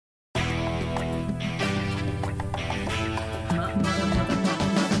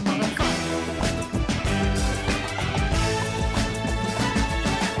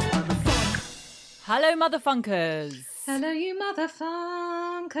Hello, motherfunkers. Hello, you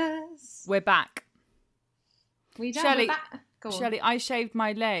motherfunkers. We're back. We done. Shelley, We're back. Go on. Shelley, I shaved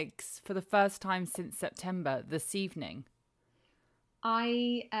my legs for the first time since September this evening.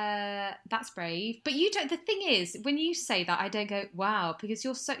 That's brave. But you don't. The thing is, when you say that, I don't go, wow, because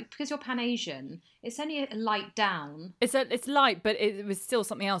you're Pan-Asian. It's only a light down. It's light, but it was still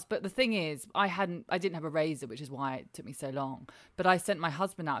something else. But the thing is, I didn't have a razor, which is why it took me so long. But I sent my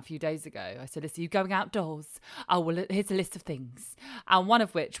husband out a few days ago. I said, "Listen, you going outdoors? Oh, well, here's a list of things." And one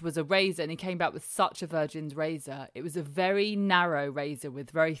of which was a razor, and he came back with such a virgin's razor. It was a very narrow razor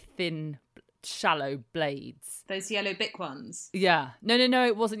with very thin, shallow blades. Those yellow Bic ones. Yeah. No,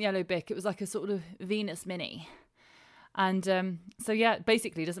 it wasn't yellow Bic. It was like a sort of Venus Mini. And so, yeah,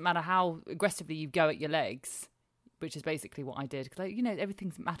 basically, it doesn't matter how aggressively you go at your legs, which is basically what I did. Because,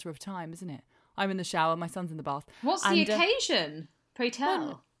 everything's a matter of time, isn't it? I'm in the shower, my son's in the bath. What's the occasion? Pray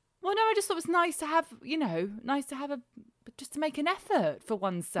tell. Well, no, I just thought it was nice to have, just to make an effort for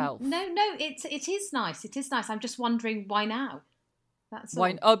oneself. No, it is nice. It is nice. I'm just wondering why now. That's all.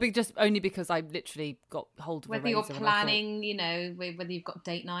 Why? Oh, just only because I literally got hold of whether a razor. Whether you're planning, whether you've got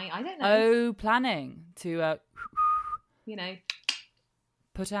date night, I don't know. Oh, planning to,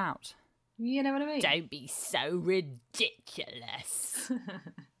 put out. You know what I mean? Don't be so ridiculous.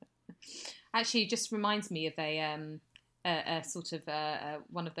 Actually, it just reminds me of a sort of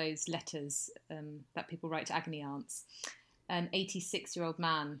one of those letters that people write to agony aunts. An 86-year-old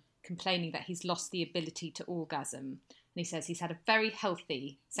man complaining that he's lost the ability to orgasm. And he says he's had a very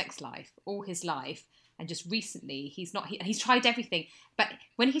healthy sex life all his life. And just recently, he's tried everything. But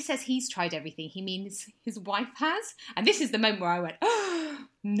when he says he's tried everything, he means his wife has. And this is the moment where I went, oh,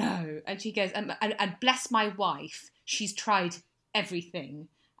 no. And she goes, and bless my wife, she's tried everything.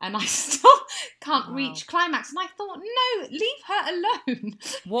 And I still can't reach climax. And I thought, no, leave her alone.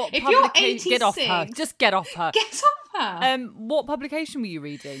 What if you're 86, get off her. Just get off her. Get off her. What publication were you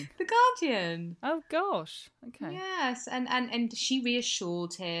reading? The Guardian. Oh, gosh. Okay. Yes. And she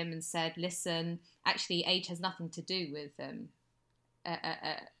reassured him and said, listen, actually, age has nothing to do with,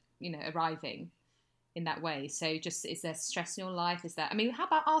 arriving in that way. So just, is there stress in your life? How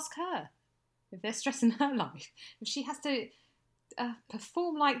about ask her if there's stress in her life? If she has to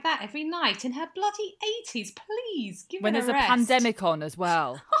perform like that every night in her bloody 80s, please give when her there's a rest. Pandemic on as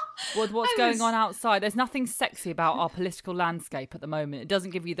well. What's going on outside? There's nothing sexy about our political landscape at the moment. It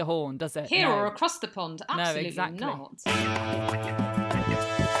doesn't give you the horn, does it? Here or across the pond? Absolutely no, exactly. not.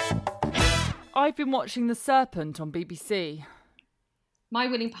 I've been watching The Serpent on BBC. My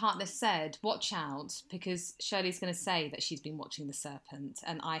willing partner said, watch out, because Shirley's going to say that she's been watching The Serpent,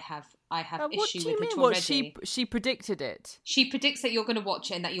 and I have issue with it already. She predicted it. She predicts that you're going to watch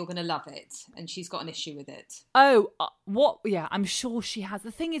it and that you're going to love it, and she's got an issue with it. Oh, what? Yeah, I'm sure she has.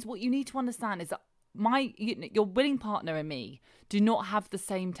 The thing is, what you need to understand is that your willing partner and me do not have the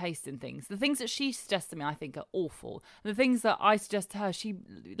same taste in things. The things that she suggests to me, I think, are awful. The things that I suggest to her, she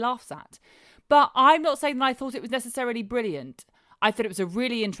laughs at. But I'm not saying that I thought it was necessarily brilliant. I thought it was a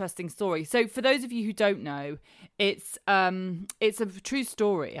really interesting story. So for those of you who don't know, it's a true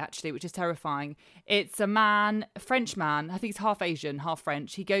story, actually, which is terrifying. It's a French man, I think he's half Asian, half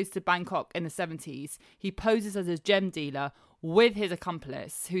French. He goes to Bangkok in the 70s. He poses as a gem dealer with his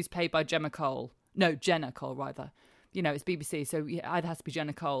accomplice, who's played by Jenna Cole, rather. It's BBC, so it either has to be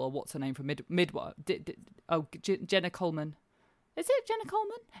Jenna Cole or what's her name from Midwife. Jenna Coleman. Is it Jenna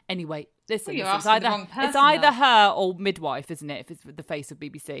Coleman? Anyway, listen, it's either her or Midwife, isn't it? If it's the face of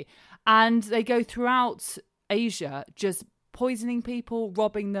BBC. And they go throughout Asia just poisoning people,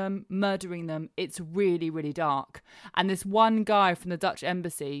 robbing them, murdering them. It's really, really dark. And this one guy from the Dutch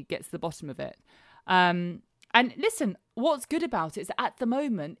embassy gets to the bottom of it. And listen, what's good about it is that at the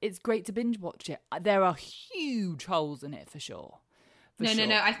moment, it's great to binge watch it. There are huge holes in it for sure. No.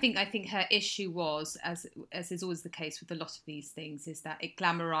 I think her issue was, as is always the case with a lot of these things, is that it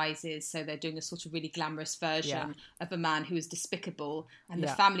glamorizes. So they're doing a sort of really glamorous version of a man who is despicable, and the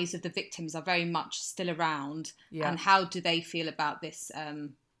families of the victims are very much still around. Yeah. And how do they feel about this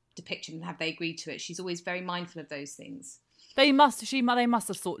depiction? And have they agreed to it? She's always very mindful of those things. They must have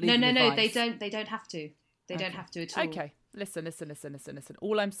sought legal advice. No. They don't have to. They don't have to at all. Okay. Listen.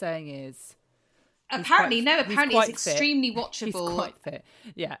 All I'm saying is. Apparently it's extremely watchable. He's quite fit.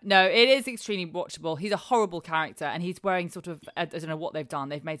 Yeah, no, it is extremely watchable. He's a horrible character, and he's wearing sort of, I don't know what they've done.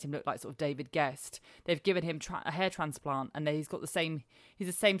 They've made him look like sort of David Guest. They've given him a hair transplant, and he's the same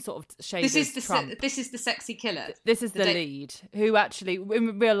sort of shade as Trump. This is the sexy killer. This is the lead, who actually,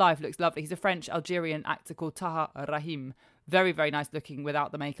 in real life, looks lovely. He's a French-Algerian actor called Taha Rahim. Very, very nice looking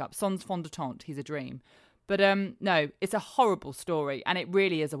without the makeup. Sans fond de teinte, he's a dream. But no, it's a horrible story, and it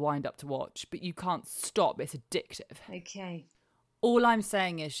really is a wind-up to watch, but you can't stop. It's addictive. Okay. All I'm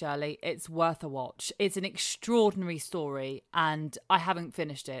saying is, Shirley, it's worth a watch. It's an extraordinary story, and I haven't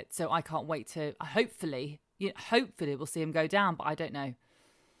finished it, so I can't wait to, hopefully we'll see him go down, but I don't know.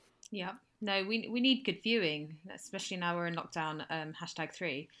 Yeah. No, we need good viewing, especially now we're in lockdown,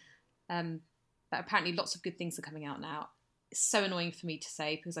 #3. But apparently lots of good things are coming out now. It's so annoying for me to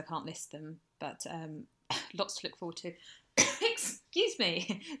say because I can't list them, but lots to look forward to. Excuse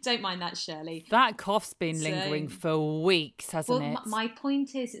me. Don't mind that, Shirley. That cough's been lingering for weeks, hasn't it? My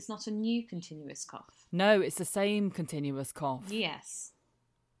point is it's not a new continuous cough. No, it's the same continuous cough. Yes.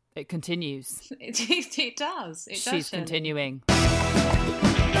 It continues. It does. She's continuing.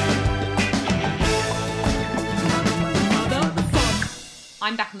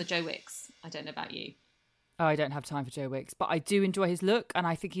 I'm back on the Joe Wicks. I don't know about you. Oh, I don't have time for Joe Wicks, but I do enjoy his look, and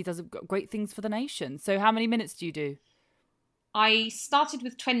I think he does great things for the nation. So how many minutes do you do? I started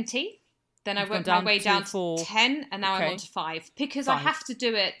with 20, then I worked my way down to 10, and now I'm on to 5. Because I have to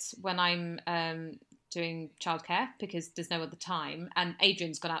do it when I'm doing childcare, because there's no other time. And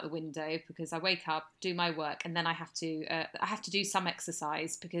Adrian's gone out the window because I wake up, do my work, and then I have to do some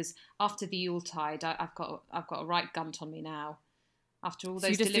exercise because after the Yuletide, I've got a right gunt on me now. After all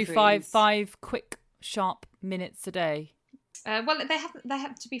those deliveries. So you just do five quick, sharp minutes a day? Well, they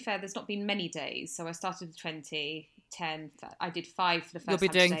have, to be fair, there's not been many days. So I started with 20, 10. I did 5 for the first time. You'll be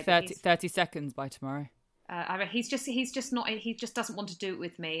doing 30 seconds by tomorrow. He just doesn't want to do it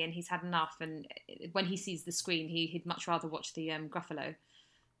with me, and he's had enough. And when he sees the screen, he'd much rather watch the Gruffalo.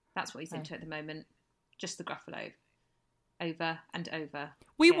 That's what he's into at the moment. Just the Gruffalo. Over and over.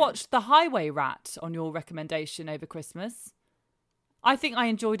 We watched The Highway Rat on your recommendation over Christmas. I think I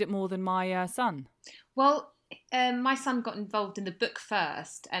enjoyed it more than my son. Well, my son got involved in the book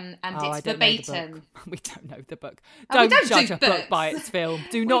first, and it's verbatim. We don't know the book. Don't judge a book by its film.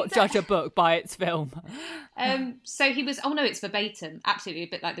 Do not judge a book by its film. So he was. Oh no, it's verbatim. Absolutely, a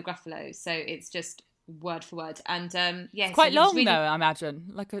bit like the Gruffalo. So it's just word for word. And it's quite long though. I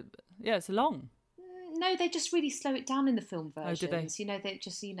imagine it's long. No, they just really slow it down in the film versions. Oh, do they? They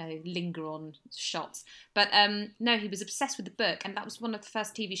just, linger on shots. But no, he was obsessed with the book, and that was one of the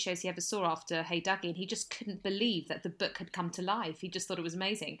first TV shows he ever saw after Hey Duggee, and he just couldn't believe that the book had come to life. He just thought it was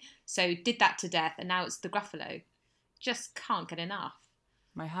amazing. So did that to death, and now it's the Gruffalo. Just can't get enough.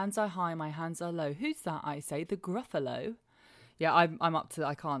 My hands are high, my hands are low. Who's that, I say? The Gruffalo? Yeah, I'm up to...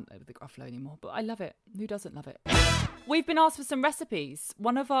 I can't over the Gruffalo anymore, but I love it. Who doesn't love it? We've been asked for some recipes.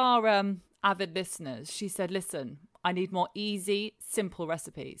 One of our avid listeners, she said, listen, I need more easy, simple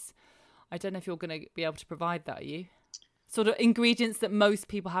recipes. I don't know if you're going to be able to provide that, are you? Sort of ingredients that most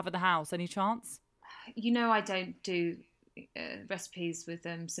people have at the house. Any chance? I don't do recipes with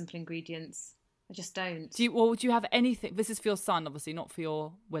simple ingredients. I just don't. Do you have anything? This is for your son, obviously, not for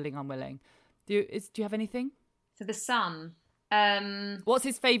your willing, unwilling. Do you have anything? For the son? What's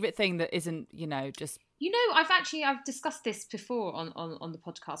his favourite thing that isn't, just... I've discussed this before on the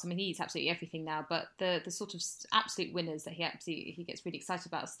podcast. I mean, he eats absolutely everything now, but the sort of absolute winners that he gets really excited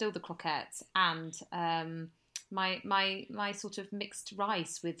about are still the croquettes and my sort of mixed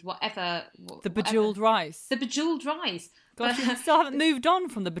rice with whatever. The bejeweled rice. The bejeweled rice. Gosh, you still haven't moved on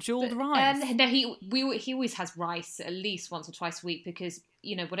from the bejeweled rice. No, he always has rice at least once or twice a week because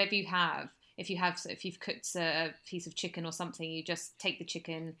whatever you have. If you've cooked a piece of chicken or something, you just take the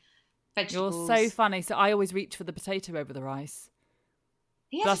chicken. Vegetables. You're so funny. So I always reach for the potato over the rice.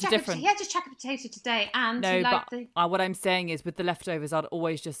 He had to chuck a potato today, and what I'm saying is, with the leftovers, I'd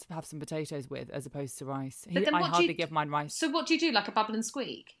always just have some potatoes with, as opposed to rice. I hardly give mine rice. So what do you do, like a bubble and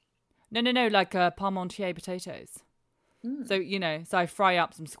squeak? No, like Parmentier potatoes. Mm. So so I fry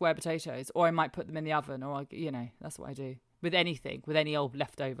up some square potatoes, or I might put them in the oven, or that's what I do with anything, with any old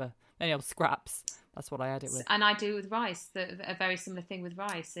leftover, any old scraps. That's what I add it with. And I do with rice, a very similar thing with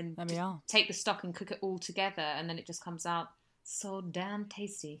rice. And take the stock and cook it all together, and then it just comes out so damn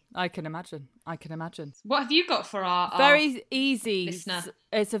tasty. I can imagine. What have you got for our very easy listener?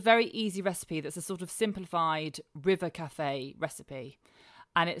 It's a very easy recipe that's a sort of simplified River Cafe recipe.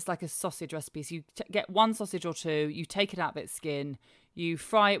 And it's like a sausage recipe. So you get one sausage or two, you take it out of its skin, you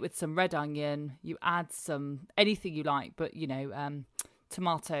fry it with some red onion, you add some, anything you like, but,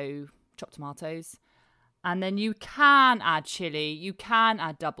 chopped tomatoes. And then you can add chili, you can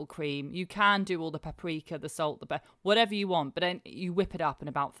add double cream, you can do all the paprika, the salt, the whatever you want, but then you whip it up in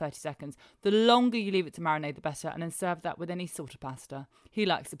about 30 seconds. The longer you leave it to marinate, the better, and then serve that with any sort of pasta. He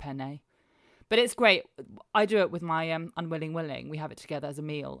likes a penne. But it's great. I do it with my unwilling willing. We have it together as a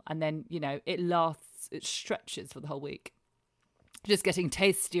meal, and then, it lasts, it stretches for the whole week. just getting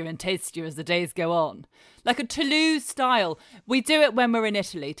tastier and tastier as the days go on. Like a Toulouse style. We do it when we're in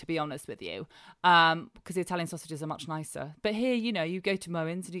Italy, to be honest with you, because the Italian sausages are much nicer. But here, you go to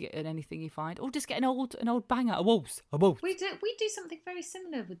Moens and you get anything you find, or just get an old banger, a Wolves. We do something very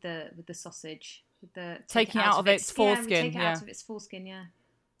similar with the sausage, with the taking it out of its foreskin. Yeah, we take it out of its foreskin. Yeah,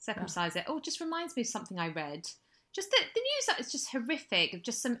 circumcise it. Oh, it just reminds me of something I read. Just the news that is just horrific of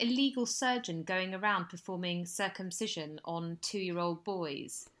just some illegal surgeon going around performing circumcision on 2-year-old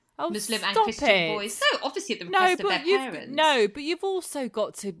boys. Oh, Muslim and Christian boys. So obviously at the request of their parents. No, but you've also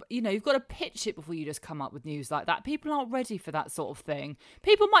got to, you've got to pitch it before you just come up with news like that. People aren't ready for that sort of thing.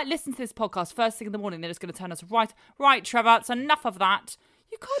 People might listen to this podcast first thing in the morning. They're just going to turn us right, Trevor, it's enough of that.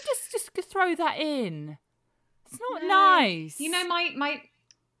 You can't just throw that in. It's not nice.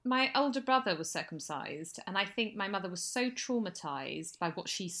 My older brother was circumcised, and I think my mother was so traumatized by what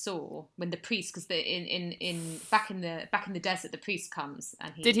she saw when the priest, because back in the desert, the priest comes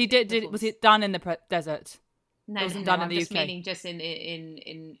and was it done in the desert? No, it wasn't done in the just UK. Meaning just in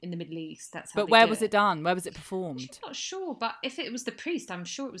the Middle East. That's how. But where was it done? Where was it performed? She's not sure, but if it was the priest, I'm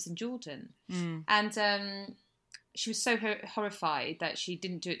sure it was in Jordan. Mm. And she was so horrified that she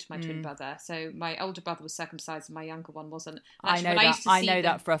didn't do it to my twin brother. So my older brother was circumcised and my younger one wasn't. Actually, I know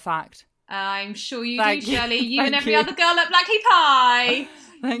that for a fact. I'm sure you do, Shirley. You and every you. other girl at Blackie Pie.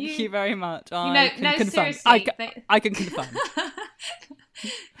 Thank you very much. Seriously. I can confirm.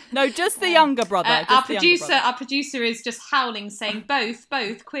 No, just the younger brother. Our producer is just howling, saying both,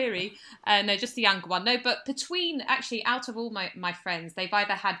 query. No, just the younger one. No, but out of all my friends, they've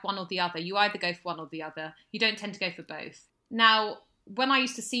either had one or the other. You either go for one or the other. You don't tend to go for both. Now, when I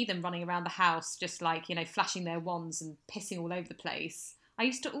used to see them running around the house, just like, flashing their wands and pissing all over the place, I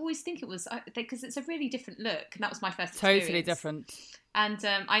used to always think it was, because it's a really different look, and that was my first experience. Totally different. And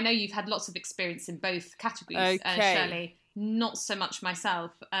I know you've had lots of experience in both categories, Shirley. Not so much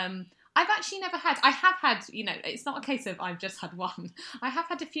myself. I've actually never had. I have had. It's not a case of I've just had one. I have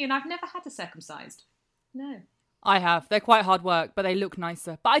had a few, and I've never had a circumcised. No. I have. They're quite hard work, but they look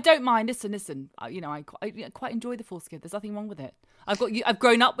nicer. But I don't mind. Listen. I quite enjoy the foreskin. There's nothing wrong with it. I've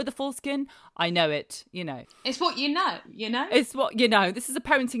grown up with the foreskin. I know it. It's what you know. It's what you know. This is a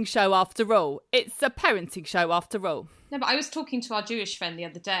parenting show after all. It's a parenting show after all. No, but I was talking to our Jewish friend the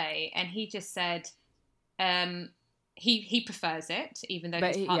other day, and he just said, he prefers it, even though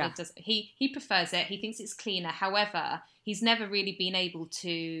his partner does. He prefers it. He thinks it's cleaner. However, he's never really been able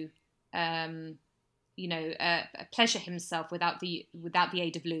to, pleasure himself without the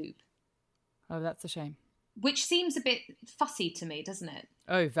aid of lube. Oh, that's a shame. Which seems a bit fussy to me, doesn't it?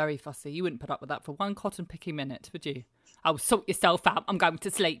 Oh, very fussy. You wouldn't put up with that for one cotton picking minute, would you? Oh, sort yourself out. I'm going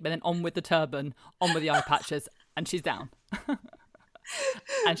to sleep, and then on with the turban, on with the eye patches, and she's down.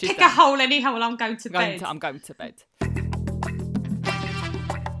 And she's Pick down. a hole, any hole. I'm going to bed. I'm going to bed.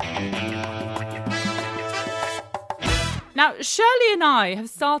 Now, Shirley and I have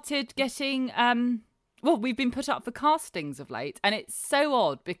started getting, we've been put up for castings of late, and it's so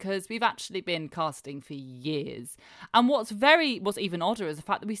odd because we've actually been casting for years. And what's even odder is the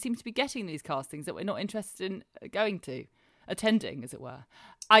fact that we seem to be getting these castings that we're not interested in attending, as it were.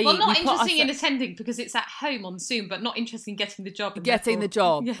 Not interested in attending because it's at home on Zoom, but not interested in getting the job. Getting the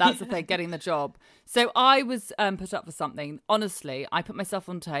job. That's the thing, getting the job. So I was put up for something. Honestly, I put myself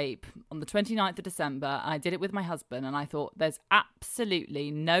on tape on the 29th of December. And I did it with my husband, and I thought, there's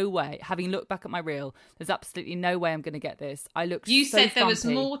absolutely no way, having looked back at my reel, there's absolutely no way I'm going to get this. You said there was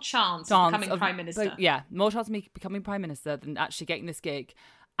more chance of becoming Prime Minister. More chance of me becoming Prime Minister than actually getting this gig.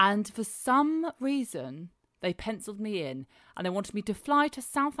 And for some reason, they penciled me in and they wanted me to fly to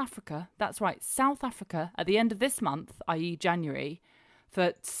South Africa. That's right, South Africa at the end of this month, i.e. January,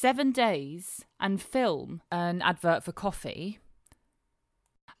 for 7 days and film an advert for coffee.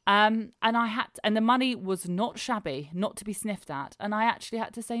 And the money was not shabby, not to be sniffed at. And I actually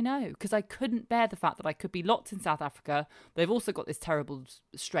had to say no because I couldn't bear the fact that I could be locked in South Africa. They've also got this terrible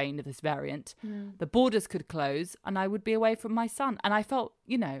strain of this variant. Mm. The borders could close and I would be away from my son. And I felt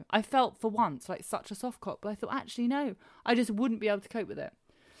for once like such a soft cop, but I thought, actually, no, I just wouldn't be able to cope with it.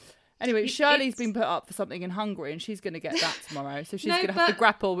 Anyway, Shirley's been put up for something in Hungary and she's going to get that tomorrow. So she's going to have to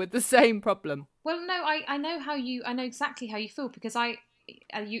grapple with the same problem. Well, no, I know exactly how you feel because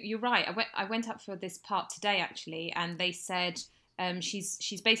you're right. I went up for this part today actually, and they said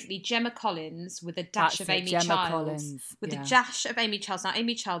she's basically Gemma Collins with a dash of Amy Childs. With a dash of Amy Childs. Now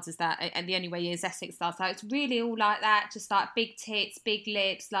Amy Childs is that, and The Only Way Is Essex style. So it's really all like that, just like big tits, big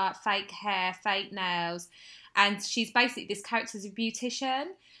lips, like fake hair, fake nails, and she's basically this character's a beautician.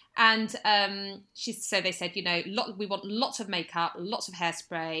 And so they said, we want lots of makeup, lots of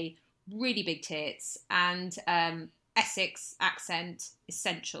hairspray, really big tits, and Essex accent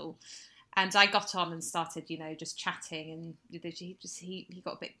essential. And I got on and started, just chatting, and he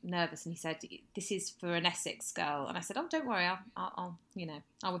got a bit nervous, and he said, "This is for an Essex girl." And I said, "Oh, don't worry, I'll whip it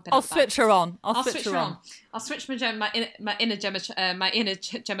I'll out switch back. her on. I'll switch her on. I'll switch my inner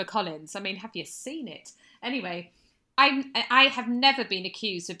Gemma Collins. I mean, have you seen it? Anyway, I have never been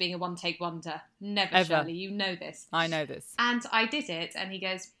accused of being a one-take wonder. Never, Ever. Shirley. You know this. I know this. And I did it, and he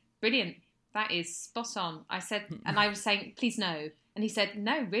goes, "Brilliant. That is spot on." I said, and I was saying, "Please no." And he said,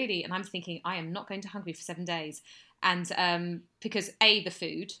 "No, really." And I'm thinking, I am not going to Hungary for 7 days. And because the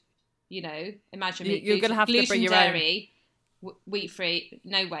food, imagine me, you're going to have to bring your dairy, wheat free,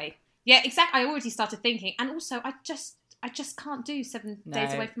 no way. Yeah, exactly. I already started thinking. And also, I just can't do 7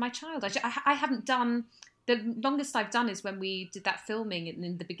 days away from my child. I haven't done, the longest I've done is when we did that filming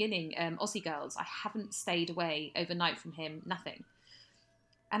in the beginning, Aussie Girls. I haven't stayed away overnight from him, nothing.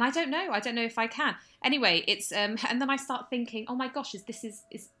 And I don't know if I can. Anyway, it's and then I start thinking, oh my gosh, is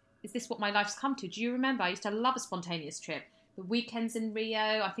this what my life's come to? Do you remember? I used to love a spontaneous trip. The weekends in Rio.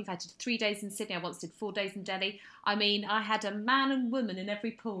 I think I did 3 days in Sydney. I once did 4 days in Delhi. I mean, I had a man and woman in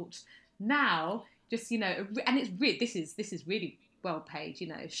every port. Now, just and it's this is really well paid.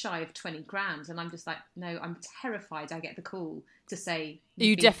 Shy of 20 grand. And I'm just like, no, I'm terrified. I get the call to say. Are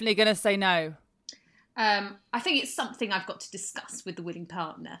you definitely going to say no? I think it's something I've got to discuss with the willing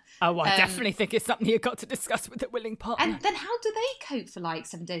partner. Oh, I definitely think it's something you've got to discuss with the willing partner. And then how do they cope for like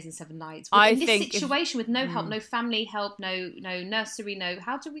 7 days and 7 nights? I in think this situation with no help, no family help, no nursery,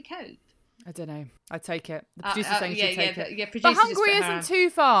 how do we cope? I don't know. I take it. The producer's saying she take it. Yeah, but Hungary isn't too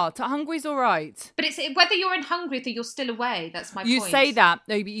far. Hungary's all right. But it's whether you're in Hungary or you're still away. That's my point. You say that.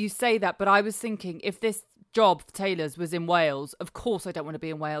 No, but you say that. But I was thinking, if this job for Taylor's was in Wales, of course I don't want to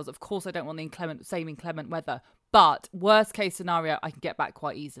be in Wales. Of course I don't want the same inclement weather. But worst case scenario, I can get back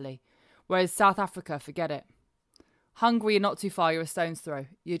quite easily. Whereas South Africa, forget it. Hungary, you're not too far. You're a stone's throw.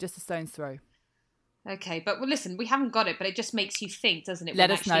 You're just a stone's throw. Okay, but listen, we haven't got it, but it just makes you think, doesn't it?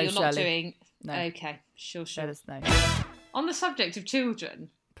 Let us know, you're not Shirley. doing. No. Okay, sure. Let us know. On the subject of children.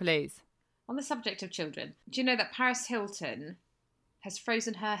 Please. On the subject of children, do you know that Paris Hilton has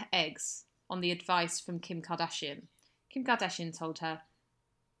frozen her eggs on the advice from Kim Kardashian? Kim Kardashian told her,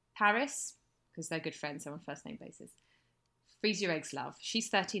 Paris, because they're good friends, they're on first name basis, freeze your eggs, love. She's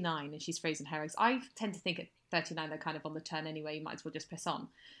 39 and she's frozen her eggs. I tend to think at 39 they're kind of on the turn anyway, you might as well just press on.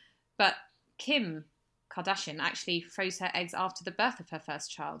 But Kim Kardashian actually froze her eggs after the birth of her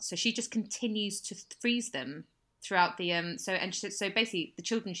first child. So she just continues to freeze them throughout the... So basically the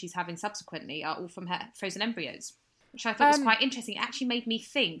children she's having subsequently are all from her frozen embryos, which I thought was quite interesting. It actually made me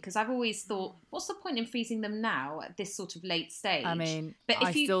think, because I've always thought, what's the point in freezing them now at this sort of late stage? I mean, but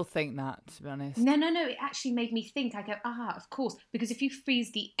I still think that, to be honest. No. It actually made me think. I go, of course. Because if you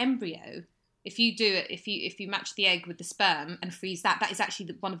freeze the embryo, if you match the egg with the sperm and freeze that is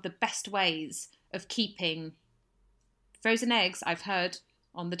actually one of the best ways of keeping frozen eggs. I've heard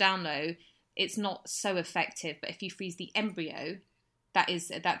on the down low, it's not so effective. But if you freeze the embryo, that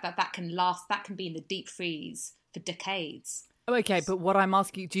can last. That can be in the deep freeze for decades. Oh, okay, but what I'm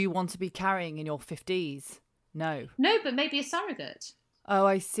asking, do you want to be carrying in your 50s? No, but maybe a surrogate. Oh,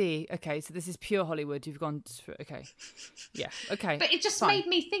 I see. Okay, so this is pure Hollywood. You've gone through. Okay, yeah, okay. But it just made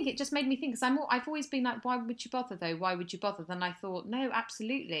me think. Because I've always been like, why would you bother though? Why would you bother? Then I thought, no,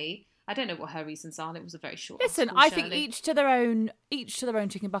 absolutely. I don't know what her reasons are. And it was a very short. Listen, article, I think each to their own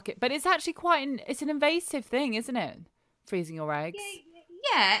chicken bucket. But it's actually it's an invasive thing, isn't it? Freezing your eggs.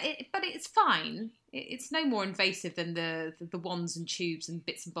 Yeah, but it's fine. It's no more invasive than the wands and tubes and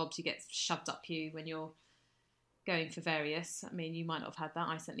bits and bobs you get shoved up you when you're going for various. I mean, you might not have had that.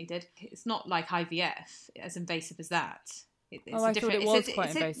 I certainly did. It's not like IVF, as invasive as that. I thought it was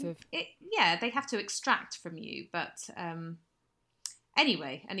quite invasive. They have to extract from you. But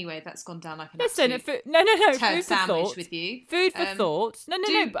anyway, that's gone down like an Listen, absolute no. turd Food for sandwich thought. with you. Food for thought. No.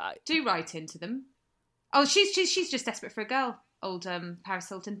 But do write into them. Oh, she's just desperate for a girl. Old Paris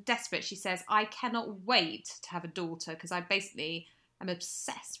Hilton, desperate. She says, I cannot wait to have a daughter because I basically am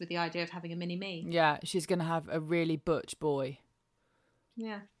obsessed with the idea of having a mini-me. Yeah, she's going to have a really butch boy.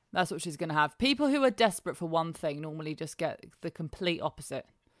 Yeah. That's what she's going to have. People who are desperate for one thing normally just get the complete opposite.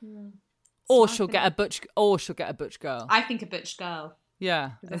 Yeah. Or she'll get a butch girl. I think a butch girl.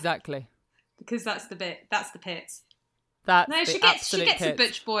 Yeah, exactly. Because that's the bit. That's the pits. She gets a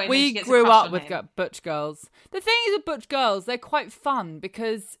butch boy. And we she gets grew a crush up on with him. butch girls. The thing is with butch girls, they're quite fun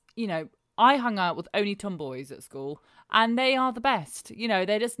because, I hung out with only tomboys at school and they are the best.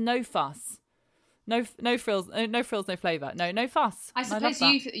 They're just no fuss. no frills, no frills, no flavour. No fuss. I love suppose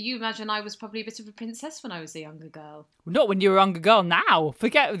that. you imagine I was probably a bit of a princess when I was a younger girl. Not when you were a younger girl. Now,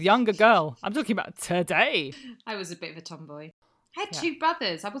 forget the younger girl. I'm talking about today. I was a bit of a tomboy. I had Yeah. 2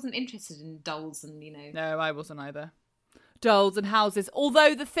 brothers. I wasn't interested in dolls and, No, I wasn't either. Dolls and houses.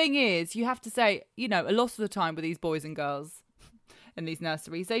 Although the thing is, you have to say, a lot of the time with these boys and girls in these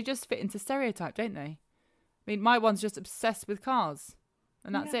nurseries, they just fit into stereotype, don't they? I mean, my one's just obsessed with cars,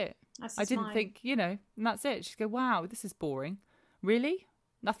 and that's it. I didn't mine. think, and that's it. She'd go, wow, this is boring. Really?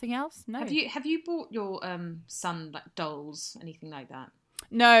 Nothing else? No. Have you bought your son like dolls, anything like that?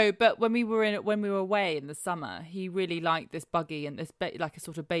 No, but when we were away in the summer, he really liked this buggy and this like a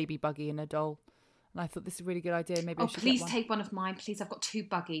sort of baby buggy and a doll. And I thought this is a really good idea. Maybe I should please get one. take one of mine. Please, I've got 2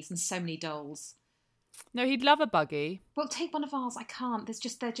 buggies and so many dolls. No, he'd love a buggy. Well, take one of ours. I can't.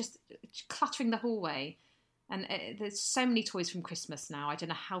 They're just cluttering the hallway, and there's so many toys from Christmas now. I don't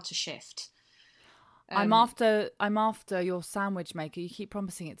know how to shift. I'm after your sandwich maker. You keep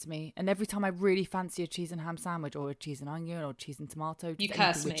promising it to me, and every time I really fancy a cheese and ham sandwich, or a cheese and onion, or cheese and tomato, You just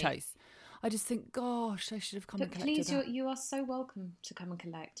curse anything with me. chase, I just think, gosh, I should have come and But collected please, that. you are so welcome to come and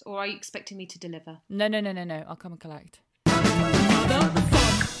collect. Or are you expecting me to deliver? No. I'll come and collect. Do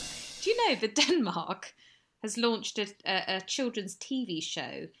you know that Denmark has launched a children's TV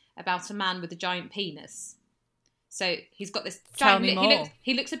show about a man with a giant penis? So he's got this Tell giant... me more.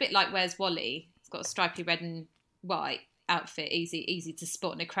 He looks a bit like Where's Wally? He's got a stripy red and white outfit, easy to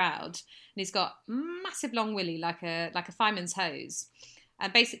spot in a crowd. And he's got massive long willy like a fireman's hose.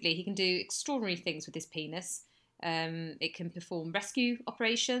 And basically he can do extraordinary things with his penis. It can perform rescue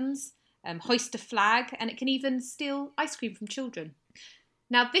operations, hoist a flag, and it can even steal ice cream from children.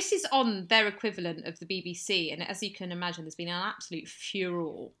 Now, this is on their equivalent of the BBC, and as you can imagine, there's been an absolute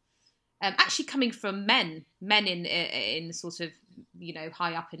furore. Actually coming from men in sort of,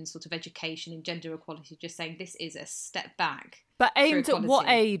 high up in sort of education and gender equality, just saying this is a step back. But aimed for at what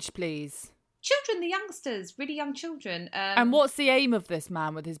equality. age, please? Children, the youngsters, really young children. And what's the aim of this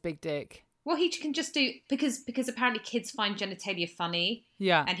man with his big dick? Well, he can just do, because apparently kids find genitalia funny.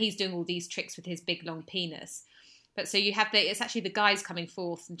 Yeah. And he's doing all these tricks with his big long penis. But so you have it's actually the guys coming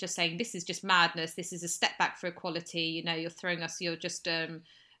forth and just saying, this is just madness. This is a step back for equality. You're just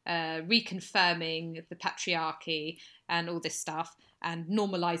reconfirming the patriarchy and all this stuff and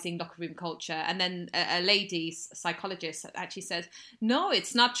normalizing locker room culture. And then a lady psychologist actually says, no,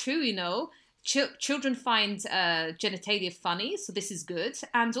 it's not true, Children find genitalia funny, so this is good.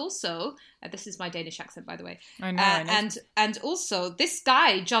 And also, this is my Danish accent, by the way. I know. And also, this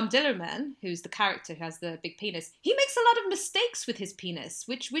guy, John Dillerman, who's the character who has the big penis, he makes a lot of mistakes with his penis,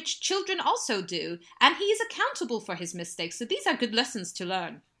 which children also do. And he is accountable for his mistakes. So these are good lessons to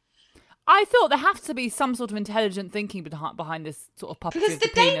learn. I thought there has to be some sort of intelligent thinking behind this sort of puppetry Because of the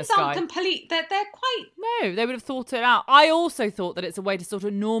the penis Danes guy. aren't complete. They're quite... No, they would have thought it out. I also thought that it's a way to sort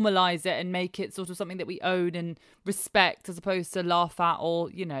of normalise it and make it sort of something that we own and respect as opposed to laugh at or,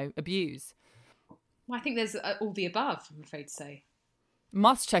 abuse. Well, I think there's all the above, I'm afraid to say.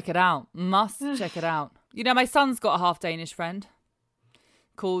 Must check it out. Check it out. My son's got a half Danish friend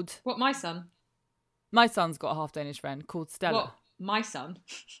called... What, my son? My son's got a half Danish friend called Stella. What, my son?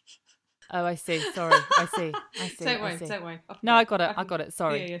 Oh, I see. Sorry. I see. Don't worry. No, I got it.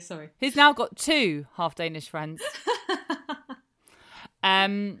 Sorry. Yeah, sorry. He's now got 2 half Danish friends. Yeah,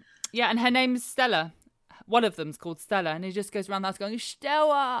 and her name's Stella. One of them's called Stella, and he just goes around the house going,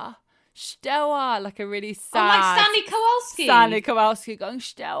 Stella, like a really sad... Oh, like Stanley Kowalski. Stanley Kowalski going,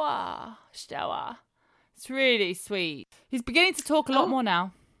 Stella. It's really sweet. He's beginning to talk a lot more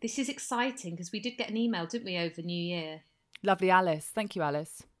now. This is exciting, because we did get an email, didn't we, over New Year? Lovely Alice. Thank you,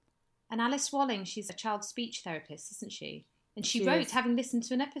 Alice. And Alice Walling, she's a child speech therapist, isn't she? And she She wrote, is. having listened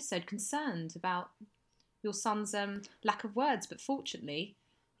to an episode, concerned about your son's lack of words, but fortunately,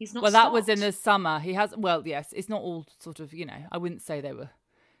 he's not Well, that was in stopped. the summer. He has, well, yes, it's not all sort of, I wouldn't say they were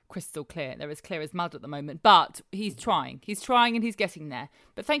crystal clear. They're as clear as mud at the moment, but he's trying and he's getting there.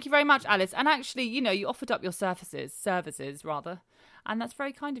 But thank you very much, Alice. And actually, you offered up your services, and that's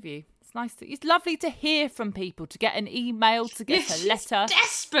very kind of you. It's lovely to hear from people, to get an email, to get a letter.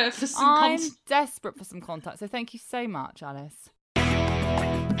 Desperate for some I'm desperate for some contact, so thank you so much, Alice.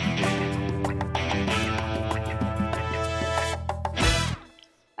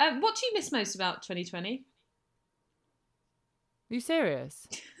 What do you miss most about 2020? Are you serious?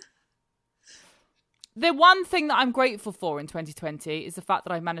 The one thing that I'm grateful for in 2020 is the fact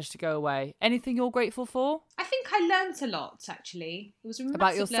that I managed to go away. Anything you're grateful for? I think I learnt a lot, actually. It was a About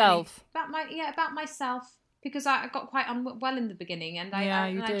massive yourself? learning. About myself. Because I got quite unwell in the beginning, and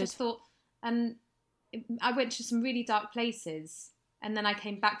I did. just thought, and I went to some really dark places, And then I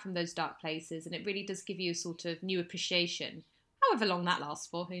came back from those dark places, and it really does give you a sort of new appreciation. However long that lasts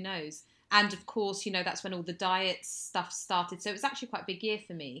for, who knows? And of course, you know, that's when all the diet stuff started. So it was actually quite a big year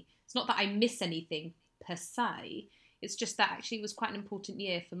for me. It's not that I miss anything per se. It's just that actually it was quite an important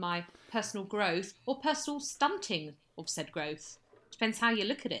year for my personal growth or personal stunting of said growth. Depends how you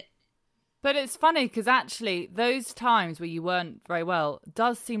look at it. But it's funny because actually those times where you weren't very well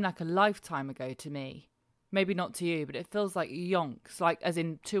does seem like a lifetime ago to me. Maybe not to you, but it feels like yonks, like as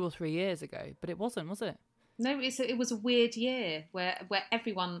in 2 or 3 years ago. But it wasn't, was it? No, it was a weird year where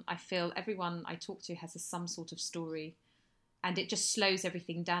everyone I talk to has some sort of story, and it just slows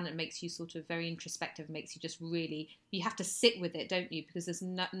everything down and makes you sort of very introspective, makes you just really, you have to sit with it, don't you? Because there's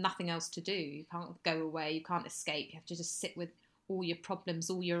nothing else to do. You can't go away, you can't escape, you have to just sit with all your problems,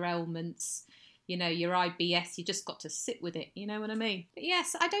 all your ailments, you know, your IBS, you just got to sit with it, you know what I mean? But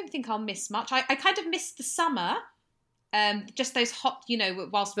yes, I don't think I'll miss much. I kind of missed the summer, just those hot, you know,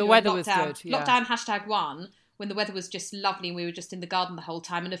 whilst the we weather were in lockdown, was good, yeah. Lockdown #1, when the weather was just lovely and we were just in the garden the whole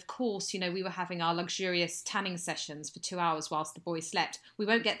time. And of course, you know, we were having our luxurious tanning sessions for 2 hours whilst the boys slept. We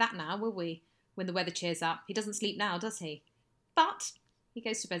won't get that now, will we? When the weather cheers up. He doesn't sleep now, does he? But he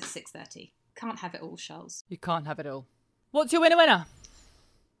goes to bed at 6:30. Can't have it all, Charles. You can't have it all. What's your winner?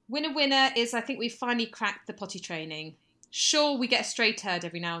 Winner is, I think we finally cracked the potty training. Sure, we get a stray turd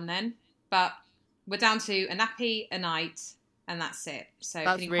every now and then, but we're down to a nappy a night, and that's it. So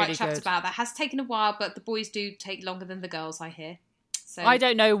that's feeling really quite chuffed good. about that. Has taken a while, but the boys do take longer than the girls, I hear. So I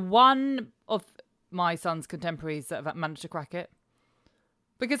don't know one of my son's contemporaries that have managed to crack it.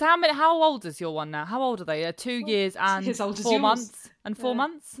 Because how old is your one now? How old are they? 2 years and as old as 4 yours. months? And 4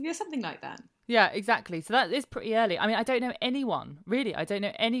 months? Yeah, something like that. Yeah, exactly. So that is pretty early. I mean, I don't know anyone, really. I don't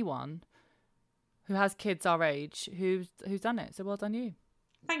know anyone who has kids our age who's done it. So well done you.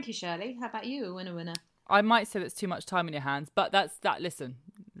 Thank you, Shirley. How about you, a winner? I might say that's too much time in your hands, but that's that. Listen.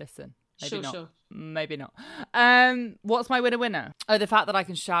 Maybe not. Sure. Maybe not. What's my winner? Oh, the fact that I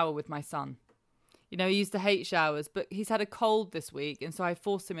can shower with my son. You know, he used to hate showers, but he's had a cold this week, and so I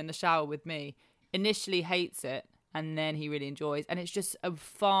forced him in the shower with me. Initially hates it, and then he really enjoys. And it's just a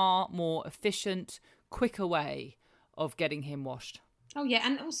far more efficient, quicker way of getting him washed. Oh, yeah,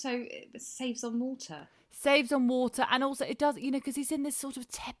 and also it saves on water. Saves on water, and also it does, you know, because he's in this sort of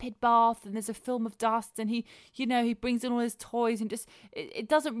tepid bath and there's a film of dust, and he brings in all his toys and just, it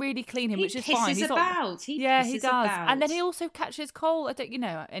doesn't really clean him, which is fine. He does. And then he also catches cold.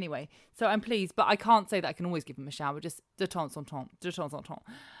 Anyway, so I'm pleased, but I can't say that I can always give him a shower, just de temps en temps.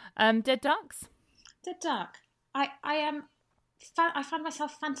 Dead ducks? Dead duck. I find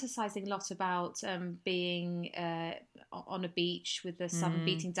myself fantasizing a lot about being on a beach with the sun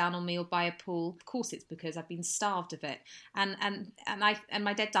beating down on me or by a pool. Of course, it's because I've been starved of it. And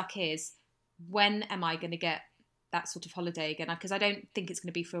my dead duck is, when am I going to get that sort of holiday again? Because I don't think it's going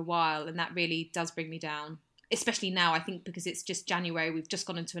to be for a while, and that really does bring me down. Especially now, I think, because it's just January, we've just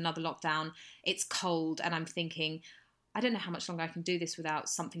gone into another lockdown. It's cold, and I'm thinking, I don't know how much longer I can do this without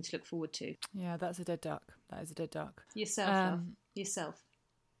something to look forward to. Yeah, that's a dead duck. That is a dead duck. Yourself, love. Yourself.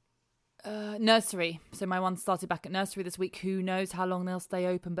 Nursery. So my one started back at nursery this week. Who knows how long they'll stay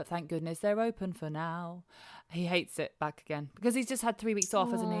open, but thank goodness they're open for now. He hates it back again because he's just had 3 weeks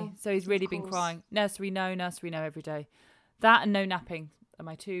off, hasn't he? So he's really been crying. Nursery no every day. That and no napping are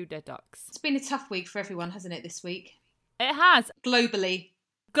my 2 dead ducks. It's been a tough week for everyone, hasn't it, this week? It has. Globally,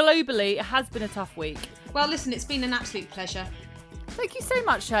 it has been a tough week. Well, listen, it's been an absolute pleasure. Thank you so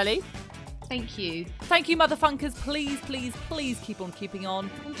much, Shirley. Thank you. Thank you, Motherfunkers. Please keep on keeping on.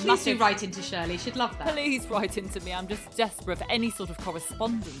 Please do write into Shirley. She'd love that. Please write into me. I'm just desperate for any sort of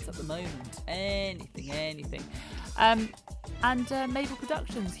correspondence at the moment. Anything. And Mabel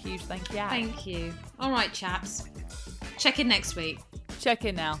Productions, huge thank you. Thank you. All right, chaps. Check in next week. Check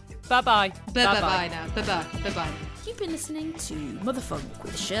in now. Bye-bye. Bye-bye now. Bye-bye. You've been listening to Motherfunk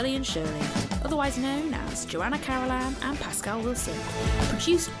with Shirley and Shirley, otherwise known as Joanna Carolan and Pascal Wilson,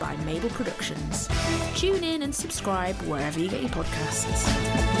 produced by Mabel Productions. Tune in and subscribe wherever you get your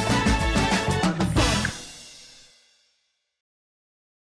podcasts.